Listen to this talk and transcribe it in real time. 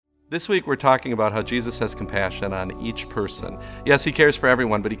This week we're talking about how Jesus has compassion on each person. Yes, he cares for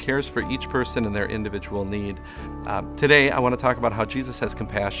everyone, but he cares for each person and their individual need. Today I want to talk about how Jesus has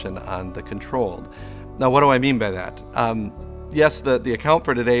compassion on the controlled. Now, what do I mean by that? Yes, the account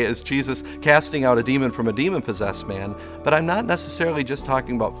for today is Jesus casting out a demon from a demon-possessed man, but I'm not necessarily just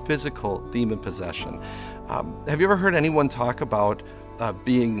talking about physical demon possession. Have you ever heard anyone talk about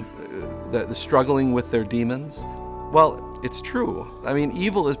being struggling with their demons? Well, it's true. I mean,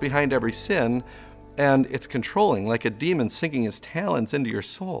 evil is behind every sin, and it's controlling, like a demon sinking his talons into your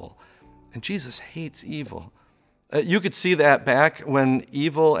soul. And Jesus hates evil. You could see that back when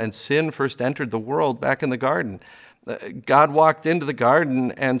evil and sin first entered the world back in the garden. God walked into the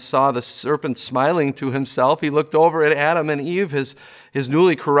garden and saw the serpent smiling to himself. He looked over at Adam and Eve, his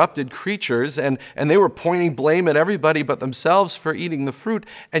newly corrupted creatures, and they were pointing blame at everybody but themselves for eating the fruit.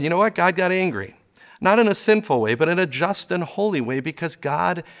 And you know what? God got angry. Not in a sinful way, but in a just and holy way, because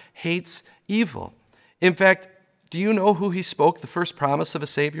God hates evil. In fact, do you know who he spoke the first promise of a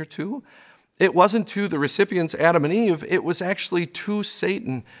Savior to? It wasn't to the recipients, Adam and Eve. It was actually to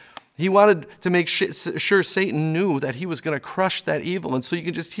Satan. He wanted to make sure Satan knew that he was going to crush that evil. And so you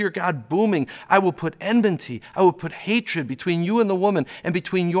can just hear God booming, I will put enmity, I will put hatred between you and the woman, and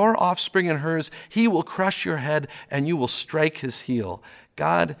between your offspring and hers. He will crush your head, and you will strike his heel.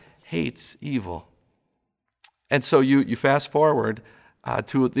 God hates evil. And so you fast forward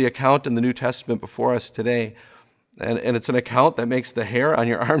to the account in the New Testament before us today, and it's an account that makes the hair on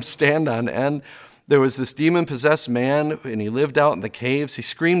your arm stand on end. There was this demon-possessed man, and he lived out in the caves. He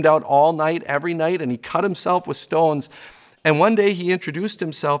screamed out all night, every night, and he cut himself with stones. And one day he introduced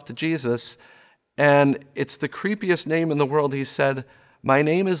himself to Jesus, and it's the creepiest name in the world. He said, "My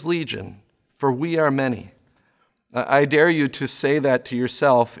name is Legion, for we are many." I dare you to say that to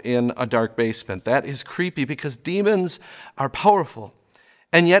yourself in a dark basement. That is creepy because demons are powerful.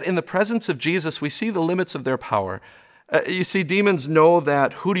 And yet in the presence of Jesus, we see the limits of their power. You see, demons know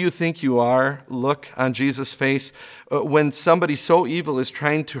that who do you think you are? Look on Jesus' face when somebody so evil is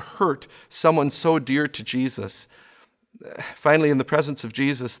trying to hurt someone so dear to Jesus. Finally, in the presence of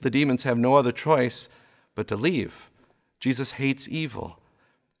Jesus, the demons have no other choice but to leave. Jesus hates evil.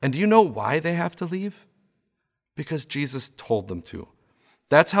 And do you know why they have to leave? Because Jesus told them to.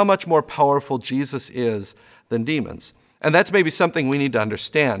 That's how much more powerful Jesus is than demons. And that's maybe something we need to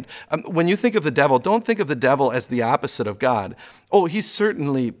understand. When you think of the devil, don't think of the devil as the opposite of God. Oh, he's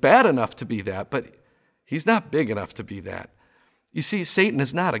certainly bad enough to be that, but he's not big enough to be that. You see, Satan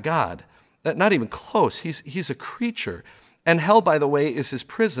is not a God, not even close. He's a creature. And hell, by the way, is his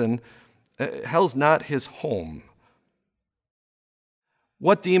prison. Hell's not his home.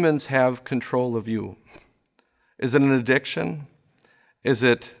 What demons have control of you? Is it an addiction? Is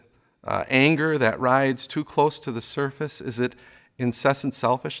it anger that rides too close to the surface? Is it incessant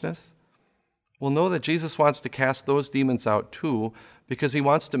selfishness? Well, know that Jesus wants to cast those demons out too, because he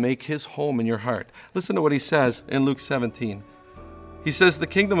wants to make his home in your heart. Listen to what he says in Luke 17. He says, "The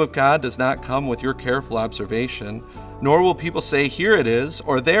kingdom of God does not come with your careful observation, nor will people say, 'Here it is,'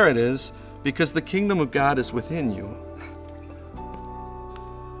 or 'There it is,' because the kingdom of God is within you."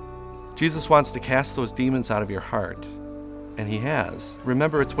 Jesus wants to cast those demons out of your heart, and he has.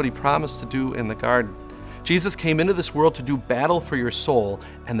 Remember, it's what he promised to do in the garden. Jesus came into this world to do battle for your soul,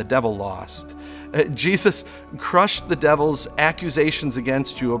 and the devil lost. Jesus crushed the devil's accusations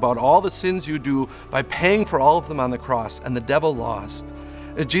against you about all the sins you do by paying for all of them on the cross, and the devil lost.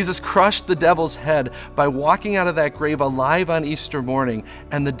 Jesus crushed the devil's head by walking out of that grave alive on Easter morning,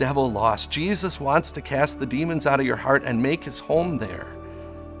 and the devil lost. Jesus wants to cast the demons out of your heart and make his home there.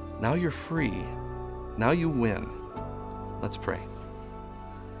 Now you're free. Now you win. Let's pray.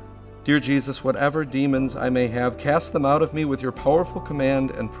 Dear Jesus, whatever demons I may have, cast them out of me with your powerful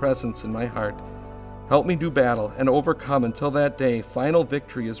command and presence in my heart. Help me do battle and overcome until that day final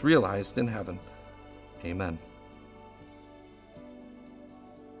victory is realized in heaven. Amen.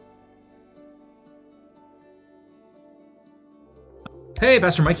 Hey,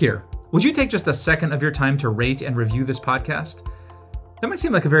 Pastor Mike here. Would you take just a second of your time to rate and review this podcast? That might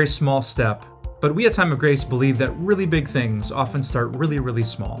seem like a very small step, but we at Time of Grace believe that really big things often start really, really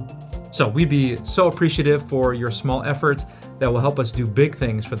small. So we'd be so appreciative for your small effort that will help us do big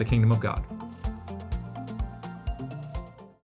things for the kingdom of God.